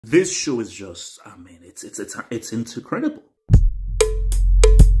This show is just, I mean, it's incredible.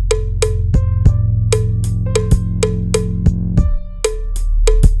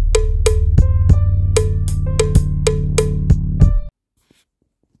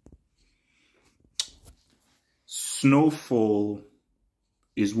 Snowfall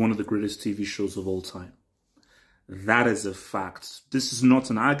is one of the greatest TV shows of all time. That is a fact. This is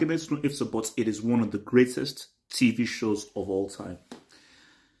not an argument, it's no ifs or buts. It is one of the greatest TV shows of all time.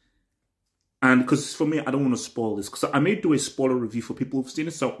 And because for me, I don't want to spoil this, because I may do a spoiler review for people who've seen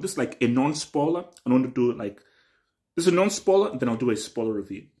it. So this is like a non-spoiler. I don't want to do it like, this is a non-spoiler, and then I'll do a spoiler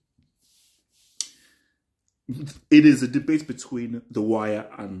review. It is a debate between The Wire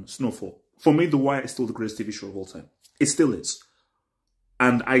and Snowfall. For me, The Wire is still the greatest TV show of all time. It still is.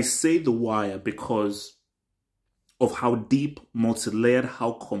 And I say The Wire because of how deep, multi-layered,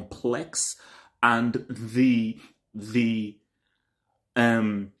 how complex, and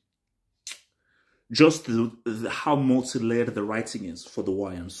how multi-layered the writing is for The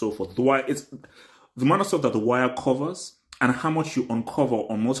Wire and so forth. The Wire, it's the amount of stuff that The Wire covers and how much you uncover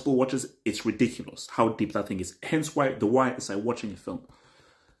on multiple watches. It's ridiculous how deep that thing is. Hence why The Wire is like watching a film.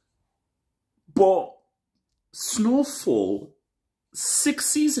 But Snowfall, 6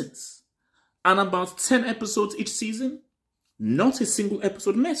 seasons and about 10 episodes each season, not a single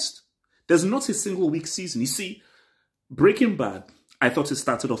episode missed. There's not a single weak season. You see, Breaking Bad, I thought it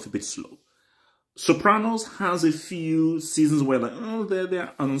started off a bit slow. Sopranos has a few seasons where like, oh,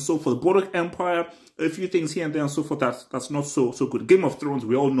 there, and so forth. Boardwalk Empire, a few things here and there and so forth. That's not so good. Game of Thrones,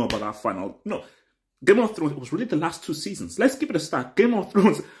 we all know about that final. No, Game of Thrones, it was really the last 2 seasons. Let's give it a start. Game of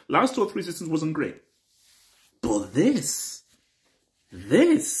Thrones, last 2 or 3 seasons wasn't great. But this,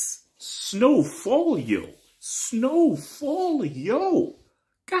 Snowfall, yo.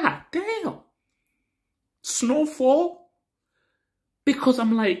 God damn. Snowfall? Because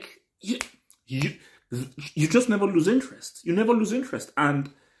I'm like, you just never lose interest. You never lose interest.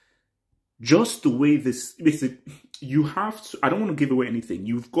 And just the way this, you have to, I don't want to give away anything.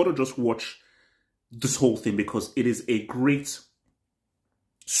 You've got to just watch this whole thing because it is a great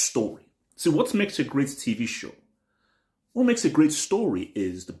story. See, what makes a great TV show? What makes a great story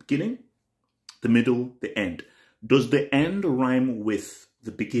is the beginning, the middle, the end. Does the end rhyme with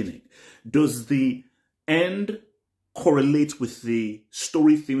the beginning? Does the end correlate with the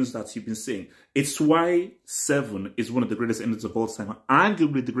story themes that you've been seeing? It's why 7 is one of the greatest endings of all time.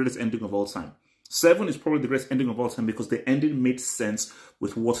 Arguably the greatest ending of all time. 7 is probably the greatest ending of all time because the ending made sense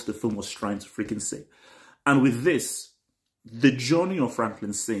with what the film was trying to freaking say. And with this, the journey of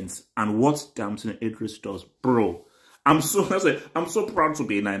Franklin Saint and what Gamton Idris does, bro. I'm so proud to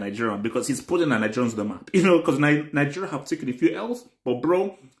be a Nigerian because he's putting Nigerians on the map. You know, because Nigeria have taken a few L's, but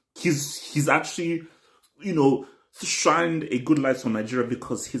bro, he's actually, you know, shined a good light on Nigeria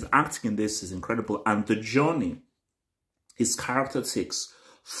because his acting in this is incredible. And the journey his character takes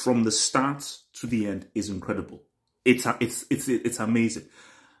from the start to the end is incredible. It's amazing.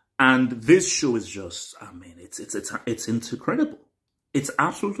 And this show is just, I mean, it's incredible. It's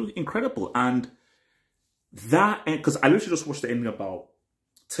absolutely incredible. And that, because I literally just watched the ending about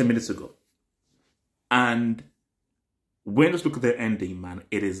 10 minutes ago. And when I just look at the ending, man,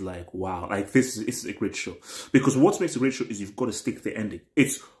 it is like, wow, like this is a great show. Because what makes a great show is you've got to stick to the ending.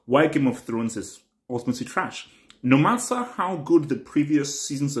 It's why Game of Thrones is ultimately trash. No matter how good the previous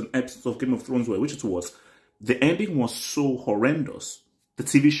seasons and episodes of Game of Thrones were, which it was, the ending was so horrendous. The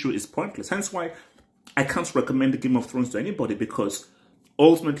TV show is pointless. Hence why I can't recommend Game of Thrones to anybody, because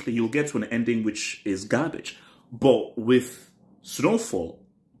ultimately you'll get to an ending which is garbage. But with Snowfall,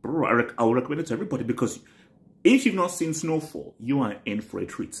 bro, I would recommend it to everybody, because if you've not seen Snowfall, you are in for a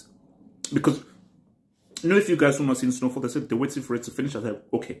treat. Because, you know, if you guys who have not seen Snowfall, they said they're waiting for it to finish. I said,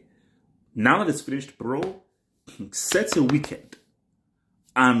 okay, now that it's finished, bro, set a weekend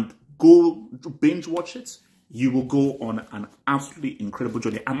and go binge watch it. You will go on an absolutely incredible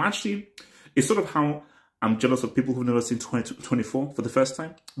journey. It's sort of how I'm jealous of people who've never seen 24 for the first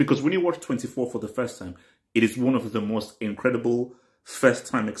time. Because when you watch 24 for the first time, it is one of the most incredible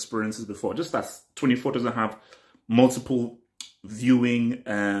first-time experiences before. Just that 24 doesn't have multiple viewing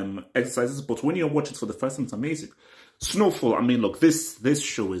exercises, but when you watch it for the first time, it's amazing. Snowfall, I mean, look, this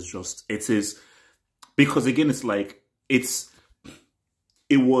show is just, it is, because again, it's like, it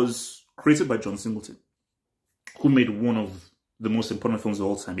was created by John Singleton, who made one of the most important films of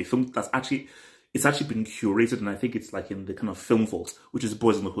all time. A film that's it's actually been curated, and I think it's like in the kind of film vault, which is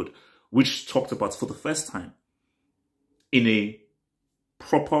Boys in the Hood, which talked about for the first time in a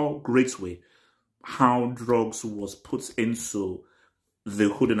proper, great way, how drugs was put into the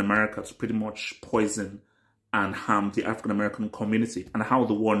hood in America to pretty much poison and harm the African American community, and how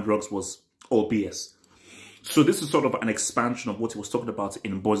the war on drugs was all BS. So this is sort of an expansion of what he was talking about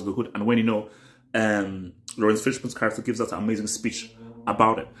in Boys of the Hood. And when, Lawrence Fishburne's character gives that amazing speech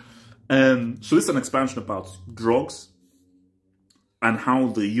about it. So this is an expansion about drugs and how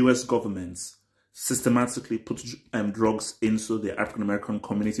the US government systematically put drugs into the African American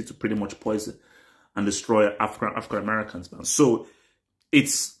community to pretty much poison and destroy African Americans, man. So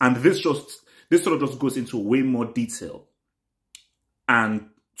this sort of just goes into way more detail and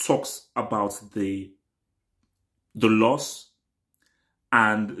talks about the loss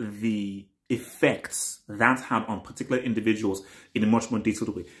and the effects that had on particular individuals in a much more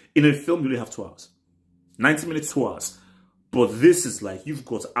detailed way. In a film, you only have 2 hours. 90 minutes, 2 hours. But this is like, you've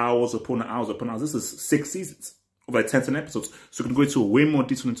got hours upon hours upon hours. This is 6 seasons of like 10 episodes. So you can go into way more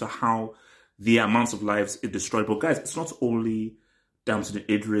detail into how the amounts of lives it destroyed. But guys, it's not only Damson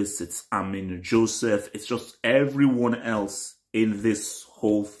Idris, it's Amin Joseph, it's just everyone else in this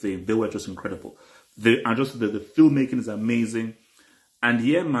whole thing. They were just incredible. The filmmaking is amazing. And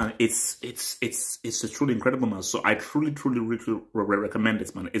yeah, man, it's a truly incredible, man. So I truly really recommend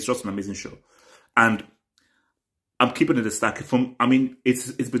it, man. It's just an amazing show. And I'm keeping it a stack.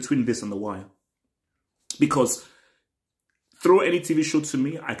 It's between this and The Wire. Because throw any TV show to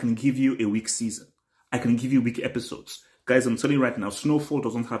me, I can give you a week season. I can give you week episodes. Guys, I'm telling you right now, Snowfall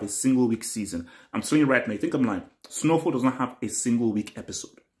doesn't have a single week season. I'm telling you right now, you think I'm lying. Snowfall does not have a single week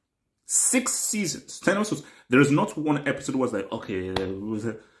episode. 6 seasons, 10 episodes. There is not one episode was like, okay,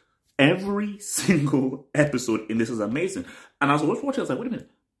 every single episode in this is amazing. And as I was watching, I was like, wait a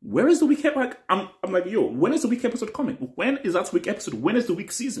minute, where is the week episode? Like, I'm like, yo, when is the week episode coming? When is that week episode? When is the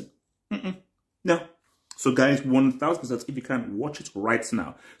week season? No. So guys, 1000%, if you can, watch it right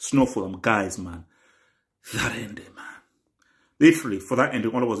now. Snowfall, guys, man. That ending, man. Literally, for that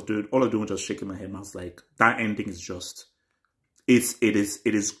ending, all I was doing was just shaking my head. And I was like, that ending is just, it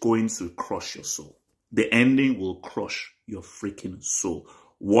is going to crush your soul. The ending will crush your freaking soul.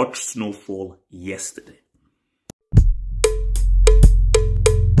 Watch Snowfall yesterday.